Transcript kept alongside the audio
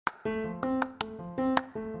Hi,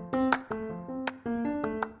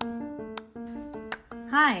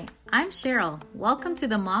 I'm Cheryl. Welcome to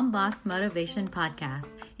the Mom Boss Motivation Podcast.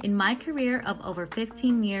 In my career of over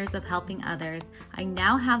 15 years of helping others, I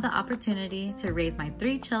now have the opportunity to raise my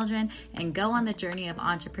 3 children and go on the journey of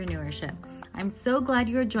entrepreneurship. I'm so glad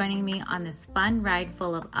you're joining me on this fun ride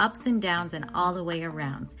full of ups and downs and all the way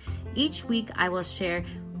arounds. Each week, I will share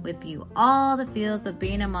with you all the feels of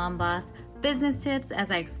being a mom boss, business tips as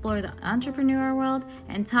I explore the entrepreneur world,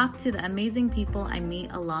 and talk to the amazing people I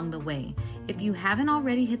meet along the way. If you haven't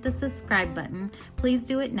already hit the subscribe button, please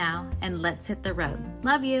do it now, and let's hit the road.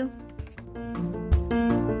 Love you.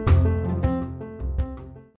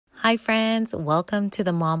 Hi friends, welcome to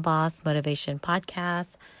the Mom Boss Motivation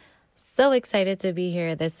Podcast. So excited to be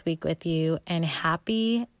here this week with you, and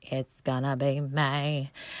happy it's gonna be May.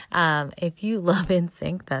 If you love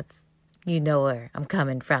NSYNC, you know where I'm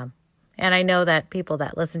coming from. And I know that people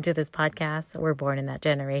that listen to this podcast were born in that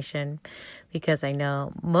generation, because I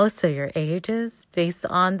know most of your ages based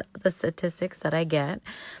on the statistics that I get.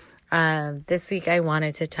 This week, I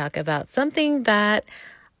wanted to talk about something that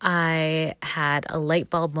I had a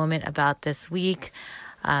light bulb moment about this week.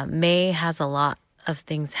 May has a lot of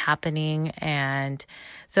things happening. And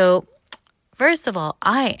so first of all,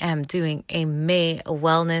 I am doing a May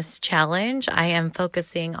wellness challenge. I am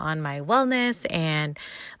focusing on my wellness and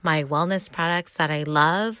my wellness products that I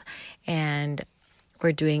love. And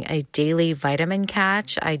we're doing a daily vitamin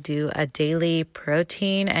catch. I do a daily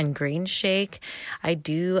protein and green shake. I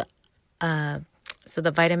do, so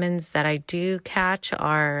the vitamins that I do catch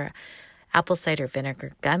are apple cider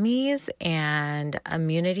vinegar gummies and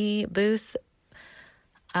immunity boost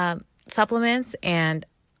supplements. And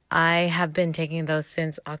I have been taking those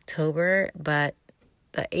since October, but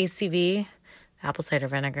the ACV, apple cider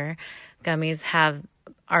vinegar gummies,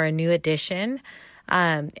 are a new addition.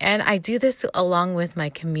 And I do this along with my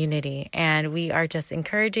community, and we are just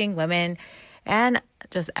encouraging women and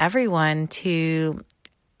just everyone to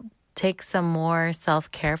take some more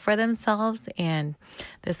self-care for themselves. And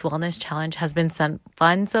this wellness challenge has been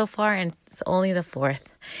fun so far, and it's only the 4th.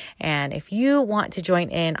 And if you want to join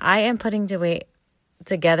in, I am putting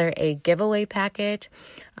together a giveaway package,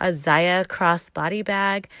 a Zaya cross body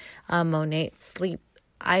bag, a Monat sleep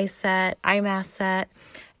eye mask set,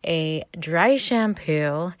 a dry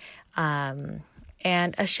shampoo, and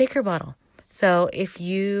a shaker bottle. So if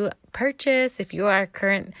you are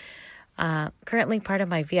currently part of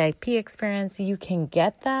my VIP experience, you can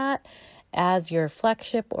get that as your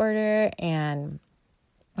flagship order, and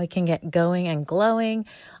we can get going and glowing.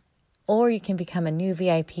 Or you can become a new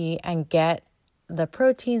VIP and get the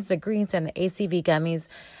proteins, the greens, and the ACV gummies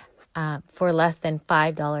for less than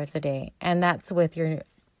 $5 a day. And that's with your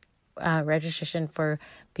registration for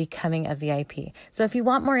becoming a VIP. So if you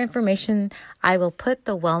want more information, I will put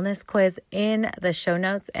the wellness quiz in the show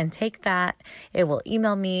notes, and take that. It will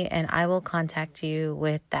email me, and I will contact you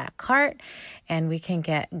with that cart, and we can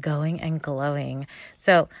get going and glowing.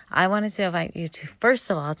 So I wanted to invite you to, first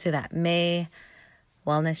of all, to that May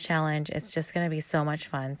wellness challenge. It's just going to be so much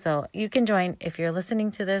fun. So you can join. If you're listening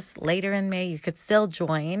to this later in May, you could still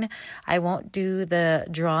join. I won't do the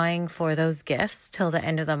drawing for those gifts till the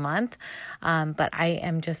end of the month. But I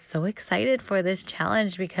am just so excited for this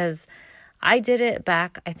challenge, because I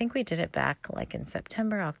think we did it back like in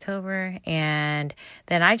September, October. And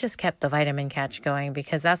then I just kept the vitamin catch going,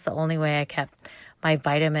 because that's the only way I kept my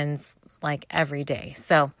vitamins like every day.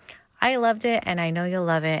 So I loved it, and I know you'll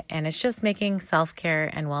love it. And it's just making self-care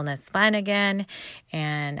and wellness fun again.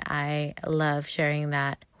 And I love sharing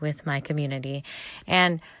that with my community.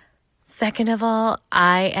 And second of all,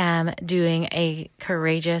 I am doing a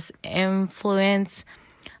courageous influence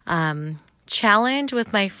challenge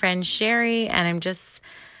with my friend Sherry. And I'm just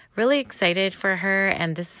really excited for her.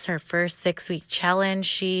 And this is her first 6-week challenge.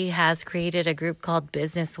 She has created a group called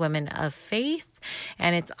Business Women of Faith,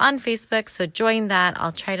 and it's on Facebook. So join that.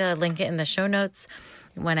 I'll try to link it in the show notes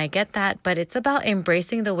when I get that. But it's about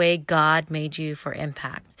embracing the way God made you for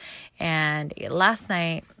impact. And last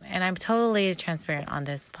night, and I'm totally transparent on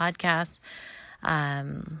this podcast,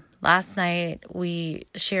 last night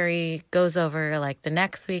Sherry goes over like the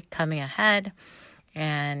next week coming ahead,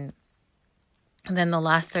 and then the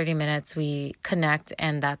last 30 minutes we connect,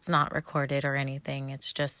 and that's not recorded or anything.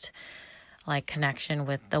 It's just like connection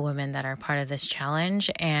with the women that are part of this challenge.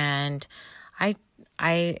 And I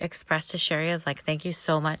expressed to Sherry, I was like, thank you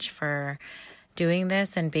so much for doing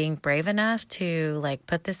this and being brave enough to like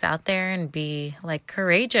put this out there and be like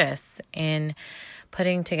courageous in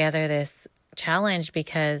putting together this challenge,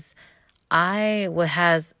 because I've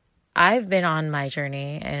been on my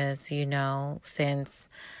journey, as you know, since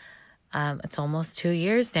It's almost 2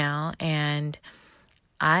 years now, and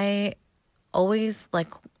I always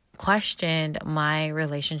questioned my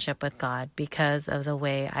relationship with God because of the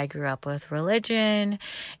way I grew up with religion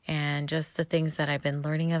and just the things that I've been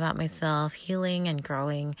learning about myself, healing and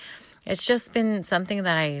growing. It's just been something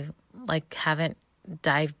that I haven't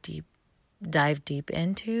dive deep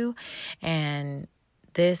into. And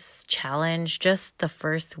this challenge, just the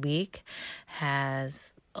first week,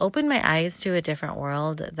 has opened my eyes to a different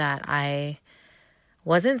world that I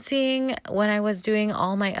wasn't seeing when I was doing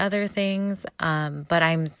all my other things. But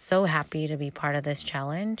I'm so happy to be part of this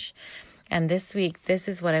challenge. And this week, this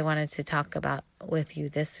is what I wanted to talk about with you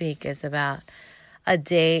this week, is about a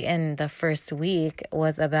day in the first week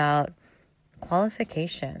was about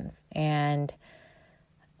qualifications, and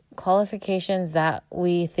qualifications that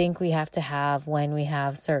we think we have to have when we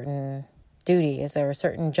have certain duties or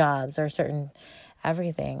certain jobs or certain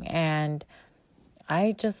everything. And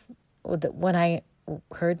I just, when I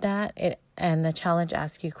heard that, and the challenge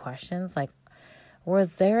asks you questions like,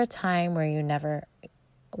 was there a time where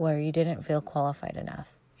you didn't feel qualified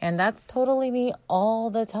enough? And that's totally me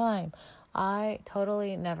all the time. I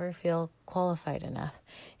totally never feel qualified enough.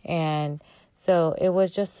 And so it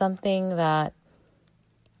was just something that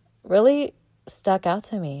really stuck out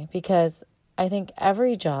to me, because I think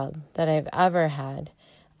every job that I've ever had,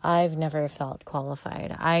 I've never felt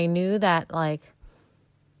qualified. I knew that I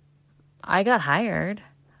got hired,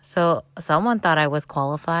 so someone thought I was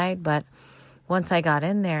qualified, but once I got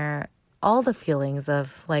in there, all the feelings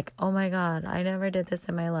of oh my God, I never did this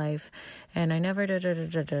in my life, and I never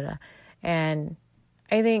did. And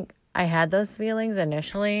I think I had those feelings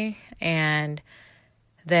initially, and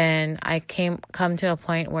then I come to a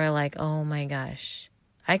point where oh my gosh,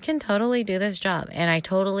 I can totally do this job, and I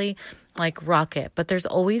totally rock it. But there's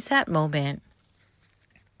always that moment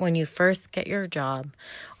when you first get your job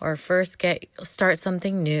or start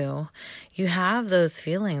something new, you have those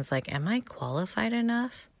feelings am I qualified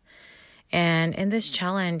enough? And in this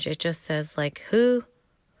challenge, it just says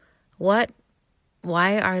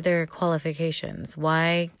why are there qualifications?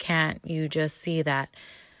 Why can't you just see that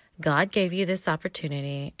God gave you this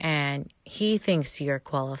opportunity and He thinks you're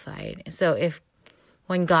qualified? So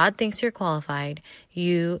when God thinks you're qualified,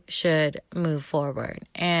 you should move forward.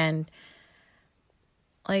 And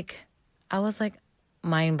I was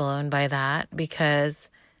mind blown by that, because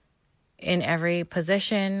in every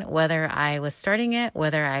position, whether I was starting it,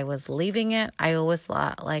 whether I was leaving it, I always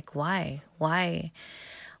thought why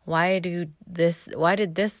did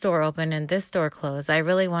this door open and this door close? I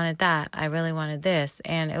really wanted that. I really wanted this.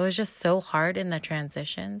 And it was just so hard in the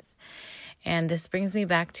transitions. And this brings me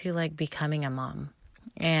back to becoming a mom.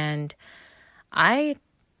 And I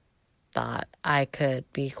thought I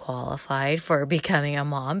could be qualified for becoming a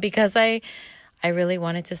mom because I really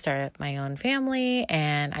wanted to start up my own family,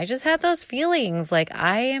 and I just had those feelings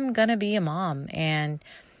I am going to be a mom. And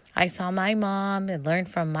I saw my mom and learned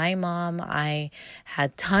from my mom. I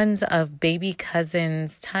had tons of baby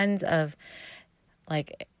cousins, tons of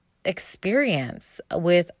experience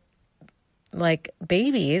with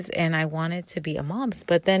babies, and I wanted to be a mom.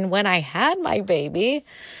 But then when I had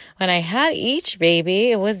each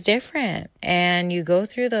baby, it was different. And you go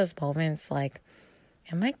through those moments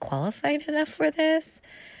am I qualified enough for this?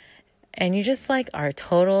 And you just are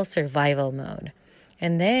total survival mode.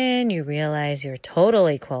 And then you realize you're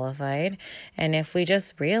totally qualified. And if we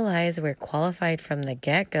just realize we're qualified from the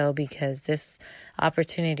get-go because this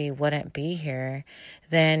opportunity wouldn't be here,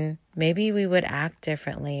 then maybe we would act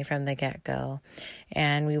differently from the get-go.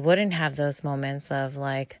 And we wouldn't have those moments of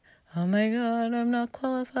oh my God, I'm not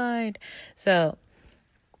qualified. So,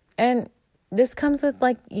 and this comes with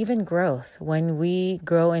even growth. When we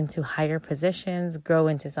grow into higher positions, grow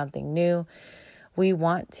into something new, we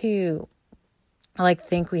want to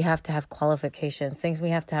think we have to have qualifications, things we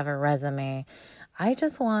have to have a resume. I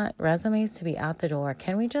just want resumes to be out the door.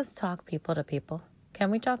 Can we just talk people to people?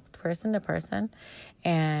 Can we talk person to person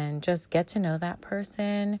and just get to know that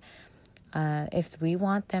person? If we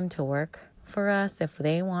want them to work for us, if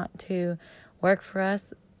they want to work for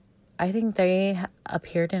us, I think they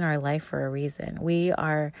appeared in our life for a reason.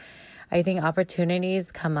 I think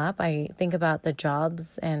opportunities come up. I think about the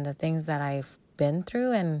jobs and the things that I've been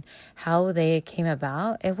through and how they came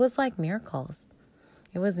about. It was miracles.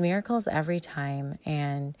 It was miracles every time.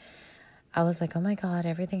 And I was oh my God,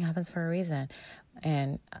 everything happens for a reason.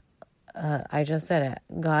 And I just said it.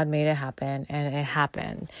 God made it happen, and it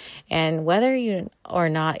happened. And whether you or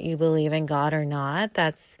not you believe in God or not,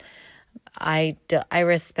 I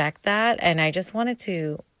respect that. And I just wanted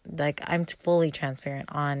to I'm fully transparent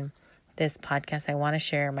on this podcast. I want to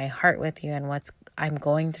share my heart with you and I'm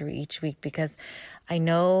going through each week, because I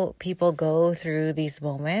know people go through these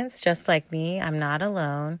moments just like me. I'm not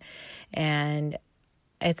alone. And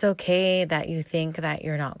it's okay that you think that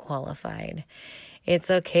you're not qualified.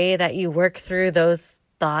 It's okay that you work through those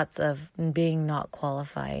thoughts of being not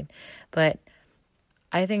qualified. But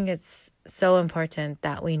I think it's so important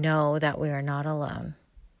that we know that we are not alone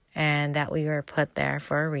and that we were put there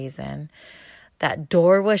for a reason. That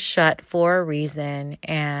door was shut for a reason,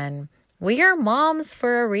 and we are moms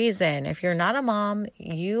for a reason. If you're not a mom,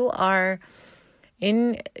 you are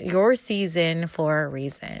in your season for a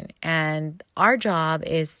reason. And our job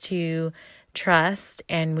is to trust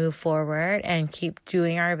and move forward and keep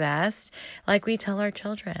doing our best, like we tell our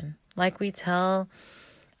children, like we tell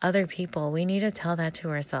other people. We need to tell that to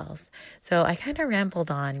ourselves. So I kind of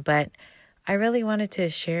rambled on, but I really wanted to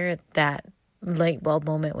share that light bulb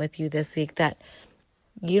moment with you this week, that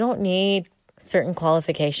you don't need certain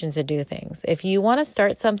qualifications to do things. If you want to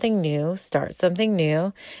start something new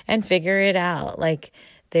and figure it out. Like,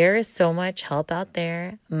 there is so much help out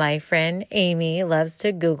there. My friend Amy loves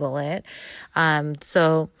to Google it.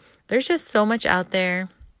 So there's just so much out there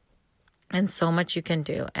and so much you can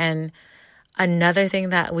do. And another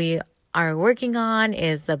thing that we are working on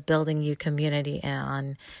is the Building You community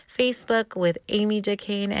on Facebook with Amy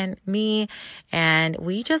Jacane and me. And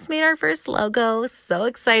we just made our first logo. So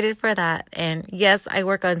excited for that. And yes, I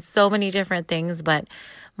work on so many different things, but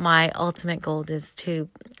my ultimate goal is to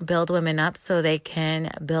build women up so they can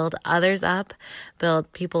build others up,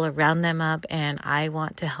 build people around them up, and I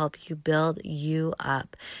want to help you build you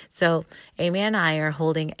up. So Amy and I are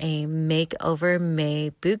holding a Makeover May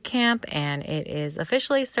boot camp, and it is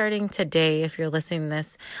officially starting today if you're listening to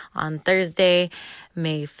this on Thursday,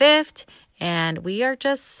 May 5th. And we are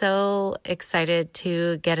just so excited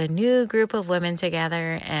to get a new group of women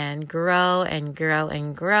together and grow and grow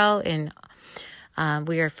and grow in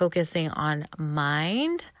we are focusing on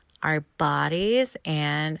mind, our bodies,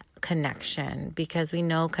 and connection, because we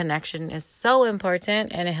know connection is so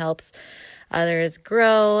important and it helps others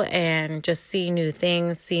grow and just see new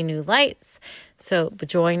things, see new lights. So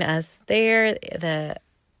join us there. The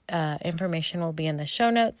information will be in the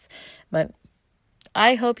show notes, but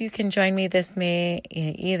I hope you can join me this May,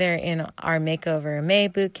 either in our Makeover May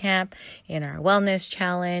bootcamp, in our wellness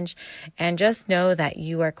challenge, and just know that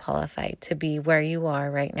you are qualified to be where you are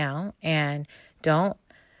right now. And don't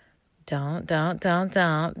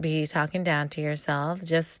be talking down to yourself.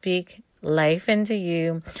 Just speak life into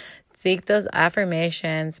you. Speak those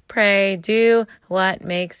affirmations, pray, do what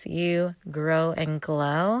makes you grow and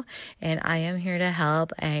glow. And I am here to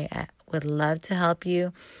help. I would love to help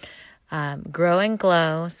you grow and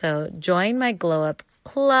glow. So join my Glow Up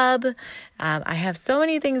Club. I have so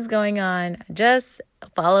many things going on. Just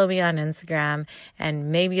follow me on Instagram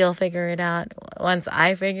and maybe you'll figure it out once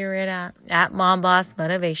I figure it out, at Mom Boss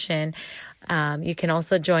Motivation. You can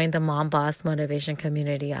also join the Mom Boss Motivation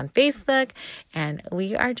community on Facebook. And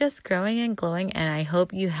we are just growing and glowing. And I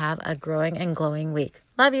hope you have a growing and glowing week.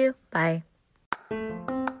 Love you. Bye.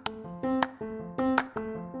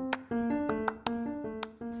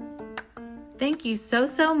 Thank you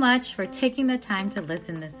so much for taking the time to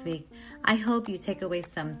listen this week. I hope you take away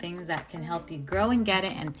some things that can help you grow and get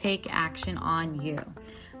it and take action on you.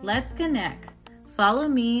 Let's connect. Follow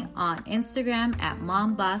me on Instagram at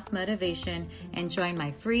Mom Boss Motivation and join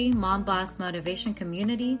my free Mom Boss Motivation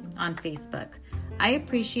community on Facebook. I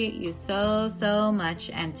appreciate you so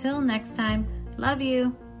much. Until next time, love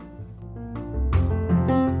you.